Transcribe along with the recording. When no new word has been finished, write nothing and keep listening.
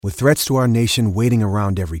With threats to our nation waiting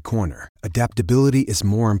around every corner, adaptability is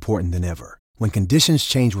more important than ever. When conditions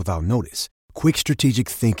change without notice, quick strategic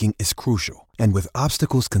thinking is crucial. And with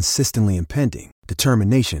obstacles consistently impending,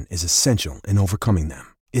 determination is essential in overcoming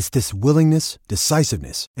them. It's this willingness,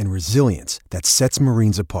 decisiveness, and resilience that sets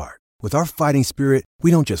Marines apart. With our fighting spirit, we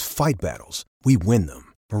don't just fight battles, we win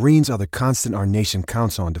them. Marines are the constant our nation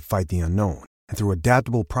counts on to fight the unknown. And through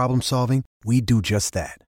adaptable problem solving, we do just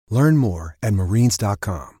that. Learn more at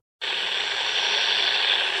marines.com.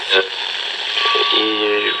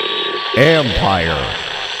 Empire.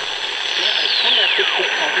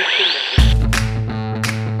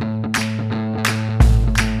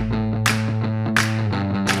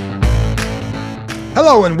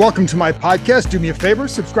 Hello and welcome to my podcast. Do me a favor,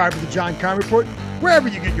 subscribe to the John Keim Report. Wherever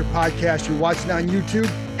you get your podcast, you're watching on YouTube,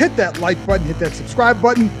 hit that like button, hit that subscribe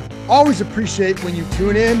button. Always appreciate when you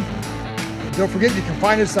tune in. Don't forget, you can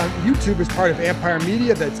find us on YouTube as part of Empire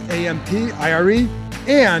Media. That's AMPIRE.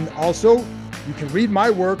 And also, you can read my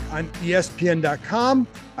work on ESPN.com.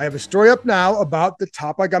 I have a story up now about the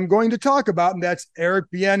topic I'm going to talk about, and that's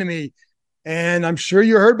Eric Bieniemy. And I'm sure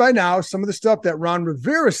you heard by now some of the stuff that Ron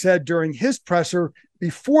Rivera said during his presser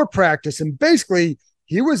before practice. And basically,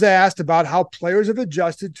 he was asked about how players have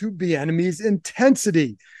adjusted to Bieniemy's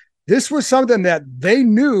intensity. This was something that they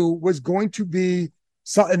knew was going to be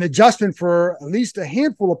an adjustment for at least a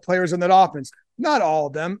handful of players on that offense. Not all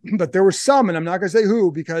of them, but there were some, and I'm not going to say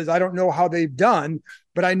who because I don't know how they've done,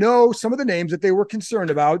 but I know some of the names that they were concerned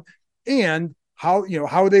about and how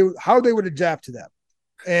they would adapt to them.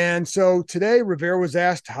 And so today Rivera was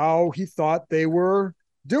asked how he thought they were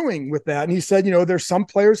doing with that. And he said, there's some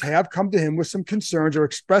players have come to him with some concerns or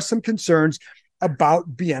expressed some concerns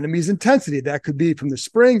about Bieniemy's intensity. That could be from the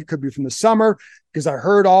spring, it could be from the summer, because I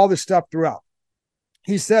heard all this stuff throughout.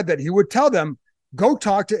 He said that he would tell them, go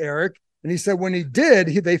talk to Eric. And he said when he did,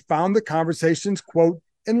 they found the conversations, quote,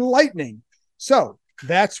 enlightening. So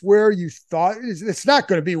that's where you thought it's not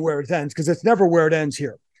going to be where it ends because it's never where it ends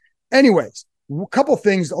here. Anyways, a couple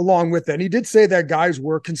things along with that. And he did say that guys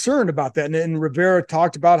were concerned about that. And Rivera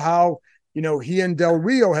talked about how, he and Del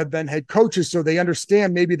Rio have been head coaches, so they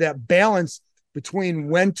understand maybe that balance between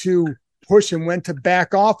when to push and when to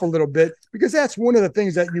back off a little bit, because that's one of the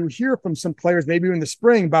things that you hear from some players, maybe in the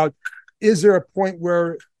spring, about is there a point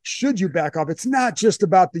where should you back off? It's not just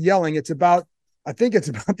about the yelling. I think it's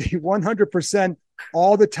about the 100%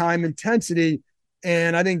 all the time intensity.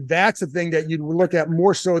 And I think that's the thing that you'd look at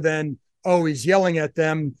more so than, oh, he's yelling at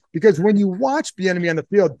them. Because when you watch Bieniemy on the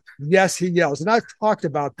field, yes, he yells. And I've talked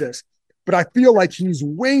about this, but I feel like he's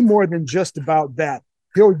way more than just about that.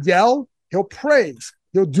 He'll yell, he'll praise,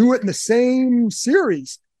 he'll do it in the same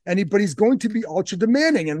series. But he's going to be ultra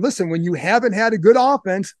demanding. And listen, when you haven't had a good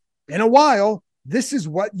offense in a while, this is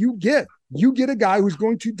what you get. You get a guy who's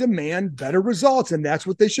going to demand better results. And that's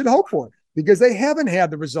what they should hope for, because they haven't had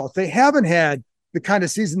the results. They haven't had the kind of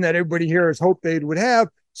season that everybody here has hoped they would have.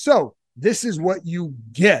 So this is what you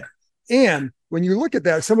get. And when you look at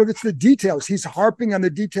that, some of it's the details. He's harping on the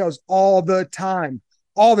details all the time.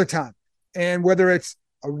 And whether it's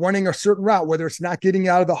running a certain route, whether it's not getting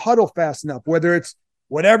out of the huddle fast enough, whether it's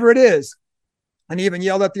whatever it is. And he even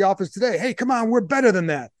yelled at the office today, hey, come on, we're better than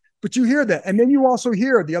that. But you hear that. And then you also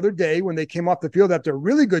hear the other day when they came off the field after a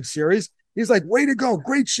really good series, he's like, way to go.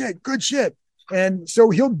 Great shit. Good shit. And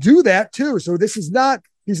so he'll do that too. So he's not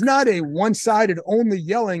a one-sided only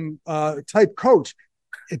yelling type coach,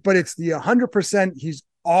 but it's the 100%. He's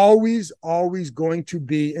always going to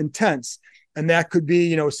be intense. And that could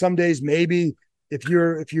be, some days maybe if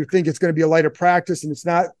you think it's going to be a lighter practice and it's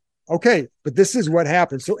not, okay, but this is what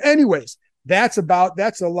happens. So anyways, that's some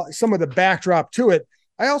of the backdrop to it.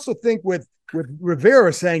 I also think with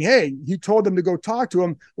Rivera saying, hey, he told them to go talk to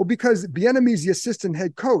him. Well, because Bieniemy's the assistant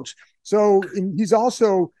head coach. So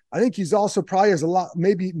I think he's also probably has a lot,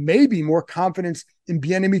 maybe more confidence in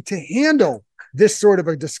Bieniemy to handle this sort of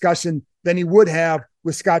a discussion than he would have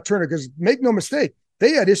with Scott Turner. Because make no mistake,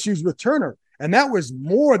 they had issues with Turner. And that was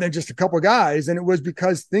more than just a couple of guys. And it was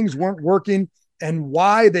because things weren't working and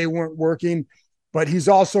why they weren't working. But he's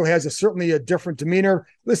also has certainly a different demeanor.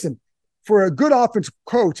 Listen, for a good offense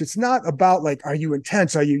coach, it's not about like, are you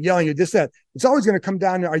intense? Are you yelling? Or this, that. It's always going to come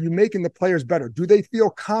down to, are you making the players better? Do they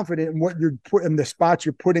feel confident in what you're putting, the spots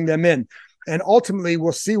you're putting them in? And ultimately,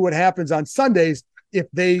 we'll see what happens on Sundays if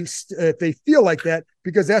they feel like that,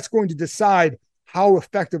 because that's going to decide how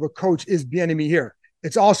effective a coach is Bieniemy here.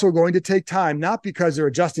 It's also going to take time, not because they're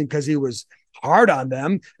adjusting because he was hard on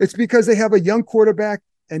them. It's because they have a young quarterback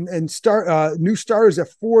and new starters at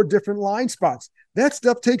 4 different line spots. That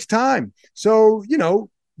stuff takes time. So,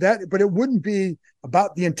 but it wouldn't be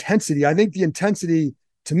about the intensity. I think the intensity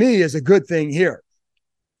to me is a good thing here.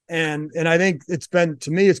 And I think it's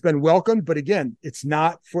been welcomed, but again, it's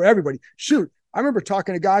not for everybody. Shoot, I remember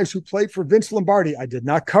talking to guys who played for Vince Lombardi. I did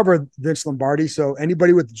not cover Vince Lombardi, so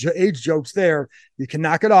anybody with age jokes there, you can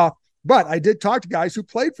knock it off. But I did talk to guys who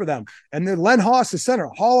played for them. And then Len Haas, the center,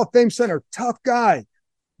 Hall of Fame center, tough guy.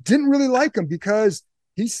 Didn't really like him because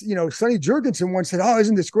he's, Sonny Jurgensen once said, "Oh,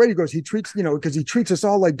 isn't this great?" He goes, he treats, because he treats us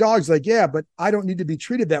all like dogs. Like, yeah, but I don't need to be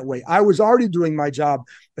treated that way. I was already doing my job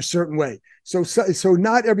a certain way. So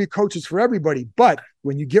not every coach is for everybody. But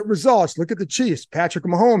when you get results, look at the Chiefs, Patrick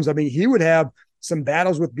Mahomes. I mean, he would have some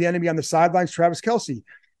battles with Bieniemy on the sidelines, Travis Kelce,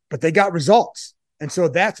 but they got results. And so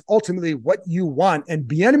that's ultimately what you want. And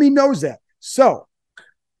Bieniemy knows that. So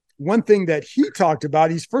one thing that he talked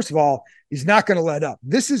about, first of all, he's not going to let up.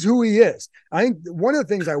 This is who he is. I think one of the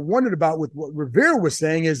things I wondered about with what Rivera was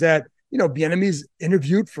saying is that, Bieniemy's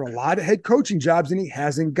interviewed for a lot of head coaching jobs and he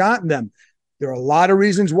hasn't gotten them. There are a lot of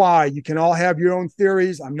reasons why. You can all have your own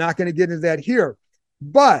theories. I'm not going to get into that here.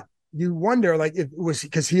 But you wonder, like, if it was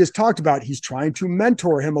because he has talked about he's trying to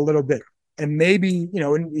mentor him a little bit. And maybe,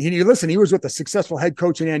 and he was with a successful head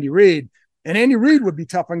coach in Andy Reid. And Andy Reid would be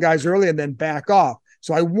tough on guys early and then back off.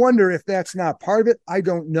 So I wonder if that's not part of it. I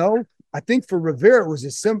don't know. I think for Rivera, it was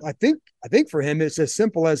as simple. I think for him, it's as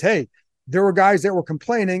simple as, hey, there were guys that were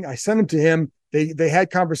complaining. I sent them to him. They had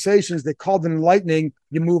conversations. They called them lightning.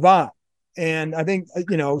 You move on. And I think,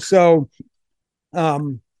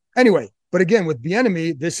 anyway, but again, with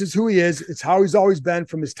Bieniemy, this is who he is. It's how he's always been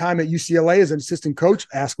from his time at UCLA as an assistant coach.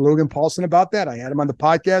 Ask Logan Paulson about that. I had him on the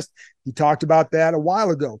podcast. He talked about that a while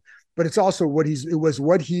ago. But it's also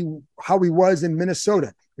how he was in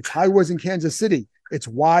Minnesota. It's how he was in Kansas City. It's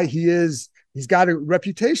why he's got a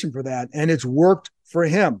reputation for that, and it's worked for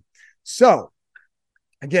him. So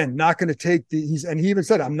again, not going to take and he even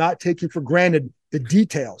said, I'm not taking for granted the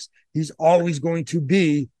details. He's always going to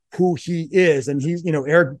be who he is. And he's,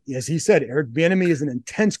 Eric, as he said, Eric Bieniemy is an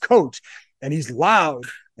intense coach and he's loud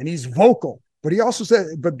and he's vocal. But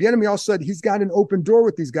Bieniemy also said he's got an open door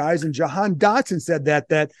with these guys. And Jahan Dotson said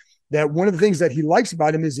that one of the things that he likes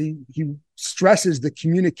about him is he stresses the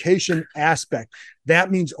communication aspect.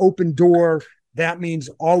 That means open door. That means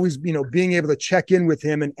always, being able to check in with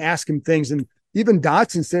him and ask him things. And even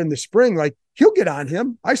Dotson said in the spring, like, he'll get on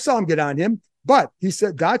him. I saw him get on him. But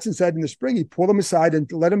Dotson said in the spring, he pulled him aside and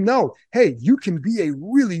let him know, hey, you can be a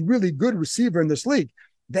really, really good receiver in this league.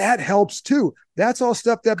 That helps too. That's all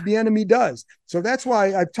stuff that Bieniemy does. So that's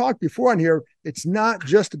why I've talked before on here. It's not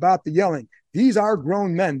just about the yelling. These are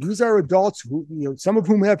grown men. These are adults who, some of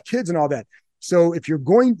whom have kids and all that. So if you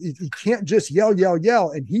can't just yell,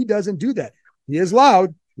 and he doesn't do that. He is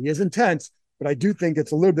loud. He is intense. But I do think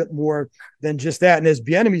it's a little bit more than just that. And as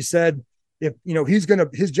Bieniemy said, if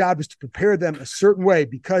his job is to prepare them a certain way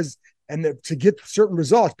to get certain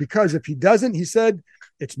results, because if he doesn't, he said,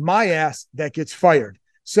 it's my ass that gets fired.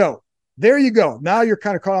 So there you go. Now you're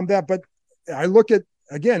kind of caught on that. But I look at,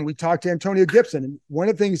 again, we talked to Antonio Gibson, and one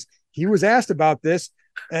of the things he was asked about this,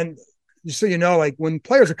 and so like when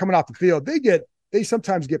players are coming off the field, they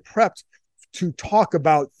sometimes get prepped to talk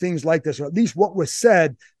about things like this, or at least what was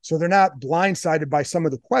said, so they're not blindsided by some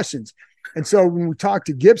of the questions. And so when we talked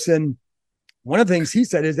to Gibson, one of the things he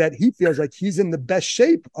said is that he feels like he's in the best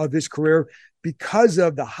shape of his career because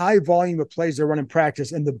of the high volume of plays they run in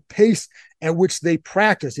practice and the pace at which they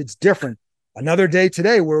practice. It's different. Another day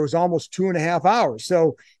today where it was almost 2.5 hours.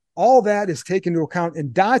 So all that is taken into account.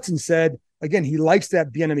 And Dotson said, again, he likes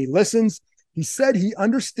that Bieniemy listens. He said he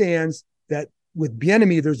understands that with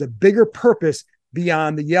Bieniemy, there's a bigger purpose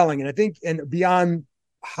beyond the yelling. And I think, and beyond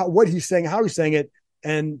what he's saying, how he's saying it.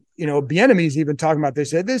 And, Bieniemy's even talking about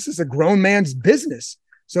this. This is a grown man's business.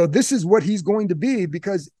 So this is what he's going to be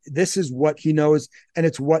because this is what he knows and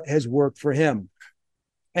it's what has worked for him.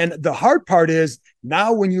 And the hard part is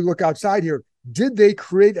now when you look outside here, did they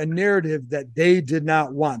create a narrative that they did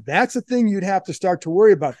not want? That's the thing you'd have to start to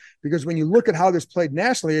worry about, because when you look at how this played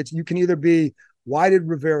nationally, you can either be, why did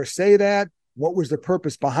Rivera say that? What was the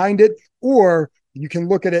purpose behind it? Or you can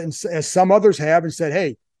look at it as some others have and said,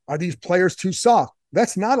 hey, are these players too soft?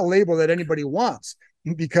 That's not a label that anybody wants,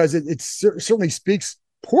 because it certainly speaks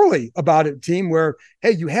poorly about a team where,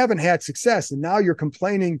 hey, you haven't had success and now you're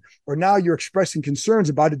complaining, or now you're expressing concerns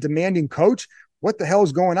about a demanding coach. What the hell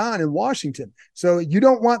is going on in Washington? So you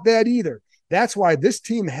don't want that either. That's why this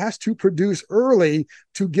team has to produce early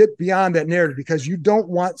to get beyond that narrative, because you don't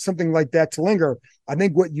want something like that to linger. I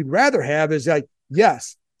think what you'd rather have is like,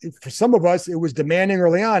 yes, for some of us, it was demanding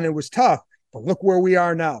early on. It was tough, but look where we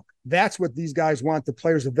are now. That's what these guys want the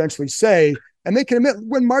players eventually say. And they can admit,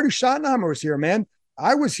 when Marty Schottenheimer was here, man,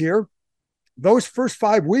 I was here. those first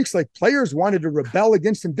 5 weeks, like players wanted to rebel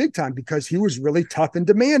against him big time because he was really tough and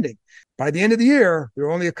demanding. By the end of the year, there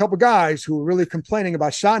were only a couple guys who were really complaining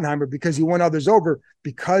about Schottenheimer because he won others over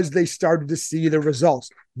because they started to see the results.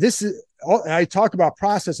 This is, I talk about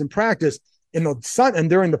process and practice in the sun and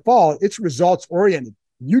during the fall, it's results oriented.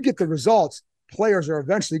 You get the results, players are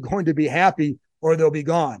eventually going to be happy or they'll be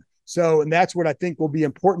gone. So, and that's what I think will be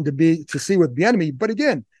important to see with Bieniemy. But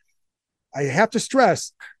again, I have to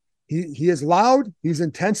stress, he is loud, he's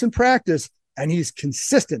intense in practice, and he's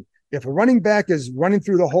consistent. If a running back is running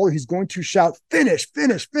through the hole, he's going to shout, finish,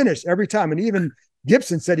 finish, finish every time. And even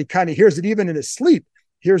Gibson said he kind of hears it even in his sleep,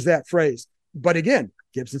 hears that phrase. But again,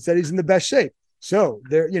 Gibson said he's in the best shape. So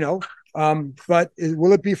there, but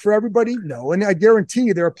will it be for everybody? No. And I guarantee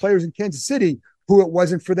you there are players in Kansas City who it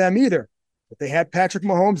wasn't for them either. But they had Patrick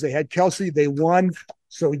Mahomes, they had Kelsey, they won.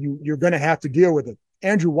 So you're going to have to deal with it.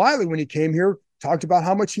 Andrew Wiley, when he came here, talked about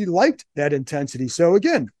how much he liked that intensity. So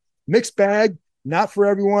again, mixed bag, not for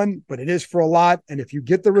everyone, but it is for a lot. And if you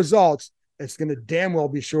get the results, it's going to damn well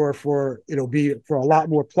be sure it'll be for a lot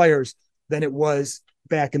more players than it was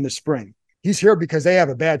back in the spring. He's here because they have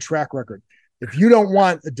a bad track record. If you don't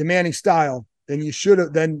want a demanding style, then you should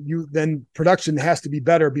have, then production has to be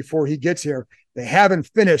better before he gets here. They haven't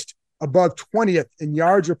finished above 20th in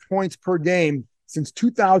yards or points per game since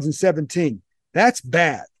 2017. That's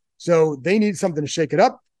bad. So they need something to shake it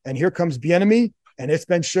up. And here comes Bieniemy, and it's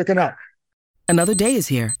been shaken up. Another day is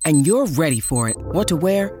here, and you're ready for it. What to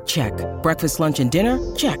wear? Check. Breakfast, lunch, and dinner?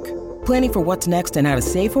 Check. Planning for what's next and how to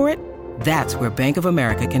save for it? That's where Bank of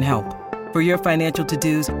America can help. For your financial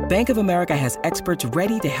to-dos, Bank of America has experts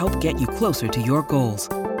ready to help get you closer to your goals.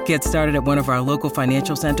 Get started at one of our local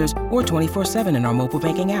financial centers or 24/7 in our mobile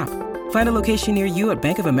banking app. Find a location near you at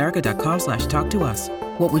bankofamerica.com/talktous.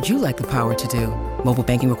 What would you like the power to do? Mobile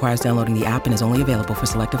banking requires downloading the app and is only available for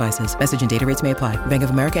select devices. Message and data rates may apply. Bank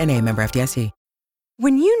of America N.A., member FDIC.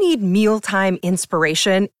 When you need mealtime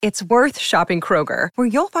inspiration, it's worth shopping Kroger, where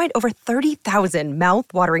you'll find over 30,000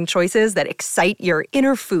 mouth-watering choices that excite your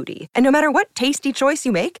inner foodie. And no matter what tasty choice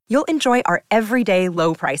you make, you'll enjoy our everyday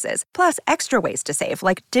low prices, plus extra ways to save,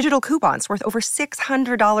 like digital coupons worth over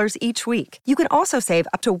 $600 each week. You can also save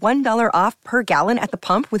up to $1 off per gallon at the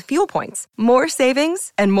pump with fuel points. More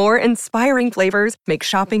savings and more inspiring flavors make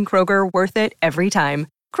shopping Kroger worth it every time.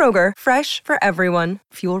 Kroger, fresh for everyone.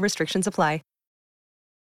 Fuel restrictions apply.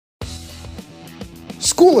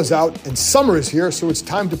 School is out and summer is here, so it's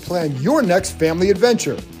time to plan your next family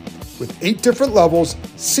adventure. With 8 different levels,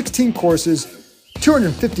 16 courses,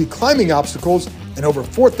 250 climbing obstacles, and over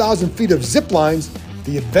 4,000 feet of zip lines,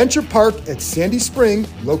 the Adventure Park at Sandy Spring,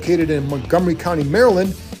 located in Montgomery County,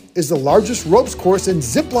 Maryland, is the largest ropes course and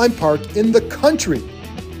zip line park in the country.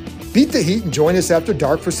 Beat the heat and join us after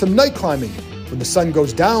dark for some night climbing. When the sun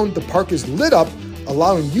goes down, the park is lit up,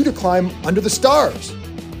 allowing you to climb under the stars.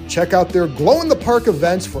 Check out their glow-in-the-park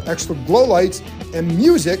events for extra glow lights and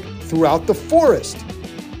music throughout the forest.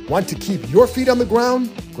 Want to keep your feet on the ground?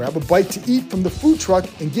 Grab a bite to eat from the food truck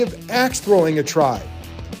and give axe throwing a try.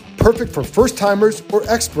 Perfect for first-timers or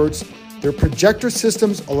experts, their projector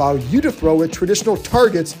systems allow you to throw at traditional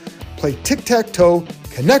targets, play tic-tac-toe,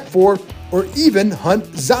 Connect Four, or even hunt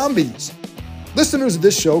zombies. Listeners of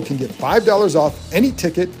this show can get $5 off any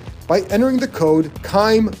ticket by entering the code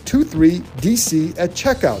KEIM23DC at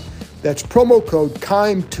checkout. That's promo code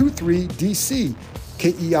KEIM23DC,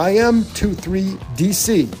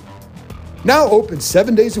 KEIM23DC. Now open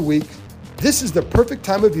 7 days a week, this is the perfect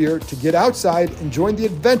time of year to get outside and join the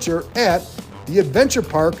adventure at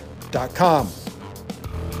theadventurepark.com.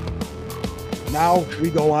 Now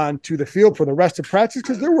we go on to the field for the rest of practice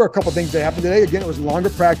because there were a couple things that happened today. Again, it was a longer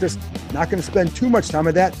practice. Not going to spend too much time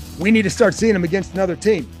on that. We need to start seeing them against another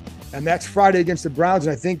team. And that's Friday against the Browns.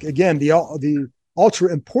 And I think, again, the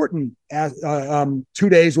ultra important 2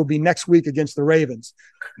 days will be next week against the Ravens.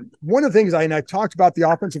 One of the things I've talked about the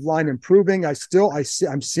offensive line improving.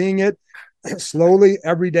 I'm seeing it slowly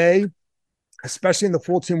every day, especially in the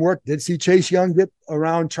full team work. Did see Chase Young get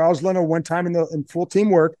around Charles Leno one time in full team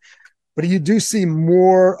work, but you do see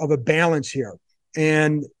more of a balance here.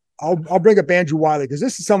 And I'll bring up Andrew Wiley because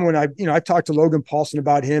this is someone I talked to Logan Paulson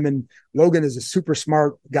about him, and Logan is a super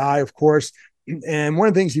smart guy, of course. And one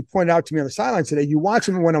of the things he pointed out to me on the sidelines today, you watch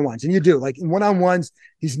him in one-on-ones, and you do. Like in one-on-ones,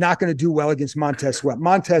 he's not going to do well against Montez Sweat.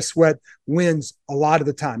 Montez Sweat wins a lot of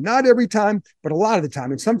the time. Not every time, but a lot of the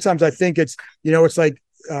time. And sometimes I think it's like,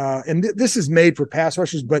 this is made for pass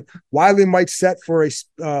rushers, but Wiley might set for a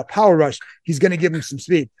power rush. He's going to give him some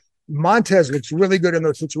speed. Montez looks really good in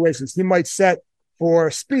those situations. He might set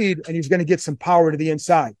for speed, and he's going to get some power to the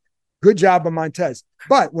inside. Good job on Montez.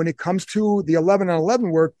 But when it comes to the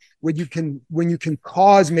 11-on-11 work, when you can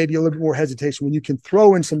cause maybe a little bit more hesitation, when you can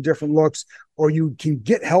throw in some different looks, or you can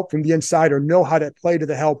get help from the inside or know how to play to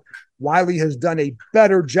the help, Wiley has done a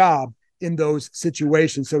better job in those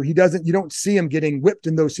situations. So you don't see him getting whipped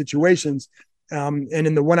in those situations. And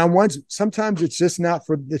in the one-on-ones, sometimes it's just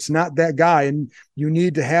it's not that guy. And you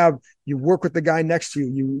need to you work with the guy next to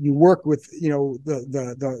you. You work with,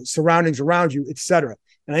 the surroundings around you, et cetera.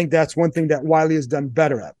 And I think that's one thing that Wiley has done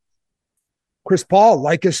better at. Chris Paul,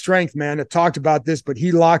 like his strength, man. I talked about this, but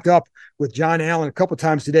he locked up with John Allen a couple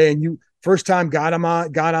times today. And first time got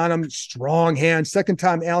on him, strong hand. Second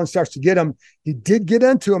time Allen starts to get him. He did get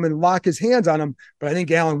into him and lock his hands on him, but I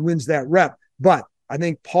think Allen wins that rep. But I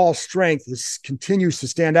think Paul's strength continues to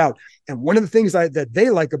stand out. And one of the things that they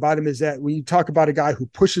like about him is that when you talk about a guy who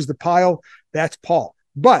pushes the pile, that's Paul.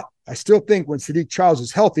 But I still think when Sadiq Charles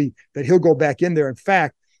is healthy, that he'll go back in there. In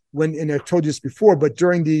fact, and I told you this before, but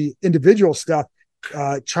during the individual stuff,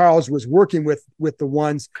 Charles was working with the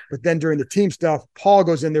ones, but then during the team stuff, Paul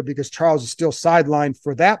goes in there because Charles is still sidelined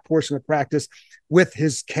for that portion of practice with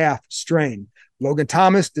his calf strain. Logan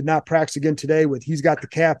Thomas did not practice again today he's got the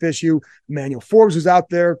calf issue. Emmanuel Forbes was out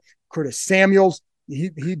there. Curtis Samuels, he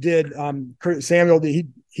did a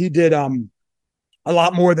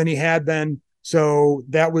lot more than he had been. So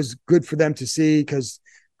that was good for them to see, because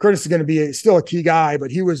Curtis is going to be still a key guy,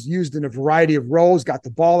 but he was used in a variety of roles, got the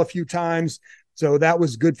ball a few times. So that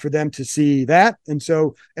was good for them to see that. And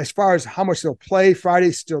so as far as how much they'll play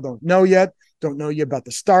Friday, still don't know yet. Don't know yet about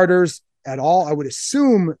the starters at all. I would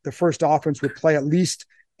assume the first offense would play at least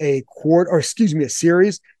a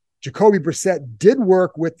series. Jacoby Brissett did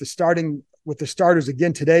work with the starters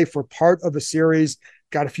again today for part of a series,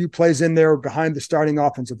 got a few plays in there behind the starting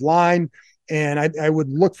offensive line. And I would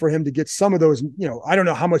look for him to get some of those, I don't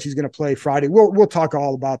know how much he's going to play Friday. We'll talk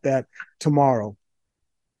all about that tomorrow.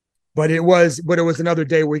 But it was another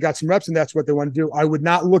day where he got some reps, and that's what they want to do. I would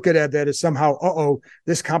not look at that as somehow,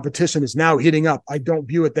 this competition is now heating up. I don't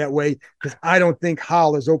view it that way, because I don't think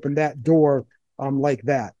Howell has opened that door like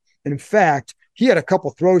that. And in fact, he had a couple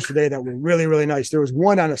throws today that were really, really nice. There was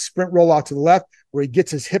one on a sprint rollout to the left where he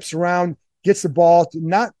gets his hips around, gets the ball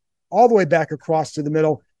not all the way back across to the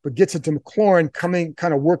middle, but gets it to McLaurin, coming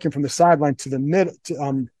kind of working from the sideline to the mid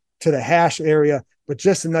to the hash area. But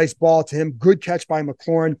just a nice ball to him. Good catch by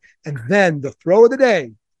McLaurin. And then the throw of the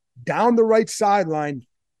day, down the right sideline,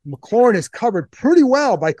 McLaurin is covered pretty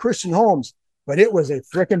well by Christian Holmes, but it was a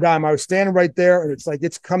freaking dime. I was standing right there, and it's like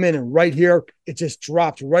it's come in, and right here, it just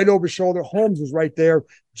dropped right over shoulder. Holmes was right there.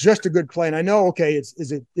 Just a good play. And I know, okay, is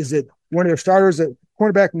it one of their starters at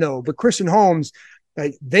cornerback? No, but Christian Holmes,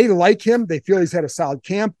 they like him. They feel he's had a solid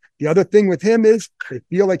camp. The other thing with him is they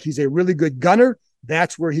feel like he's a really good gunner.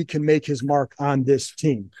 That's where he can make his mark on this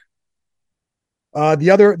team.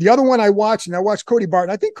 The other one I watched Cody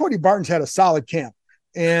Barton. I think Cody Barton's had a solid camp,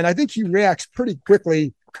 and I think he reacts pretty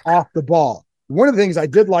quickly off the ball. One of the things I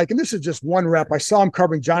did like, and this is just one rep, I saw him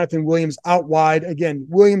covering Jonathan Williams out wide. Again,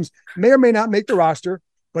 Williams may or may not make the roster,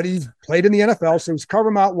 but he's played in the NFL, so he's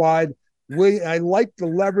covering him out wide. I like the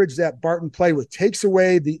leverage that Barton played with. Takes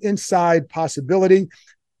away the inside possibility.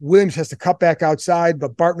 Williams has to cut back outside,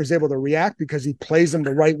 but Barton is able to react because he plays them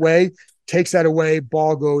the right way, takes that away,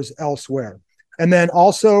 ball goes elsewhere. And then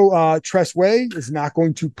also Tress Way is not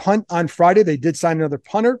going to punt on Friday. They did sign another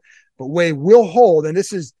punter, but Way will hold. And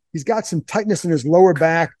he's got some tightness in his lower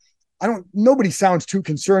back. Nobody sounds too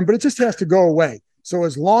concerned, but it just has to go away. So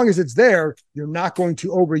as long as it's there, you're not going to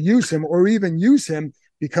overuse him or even use him,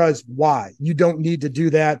 because why? You don't need to do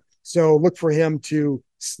that. So look for him to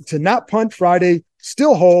not punt Friday,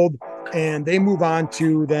 still hold, and they move on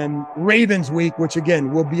to then Ravens week, which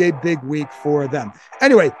again will be a big week for them.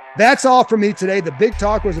 Anyway, that's all for me today. The big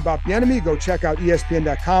talk was about Bieniemy. Go check out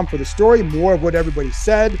ESPN.com for the story, more of what everybody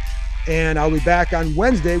said. And I'll be back on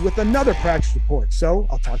Wednesday with another practice report. So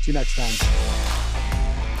I'll talk to you next time.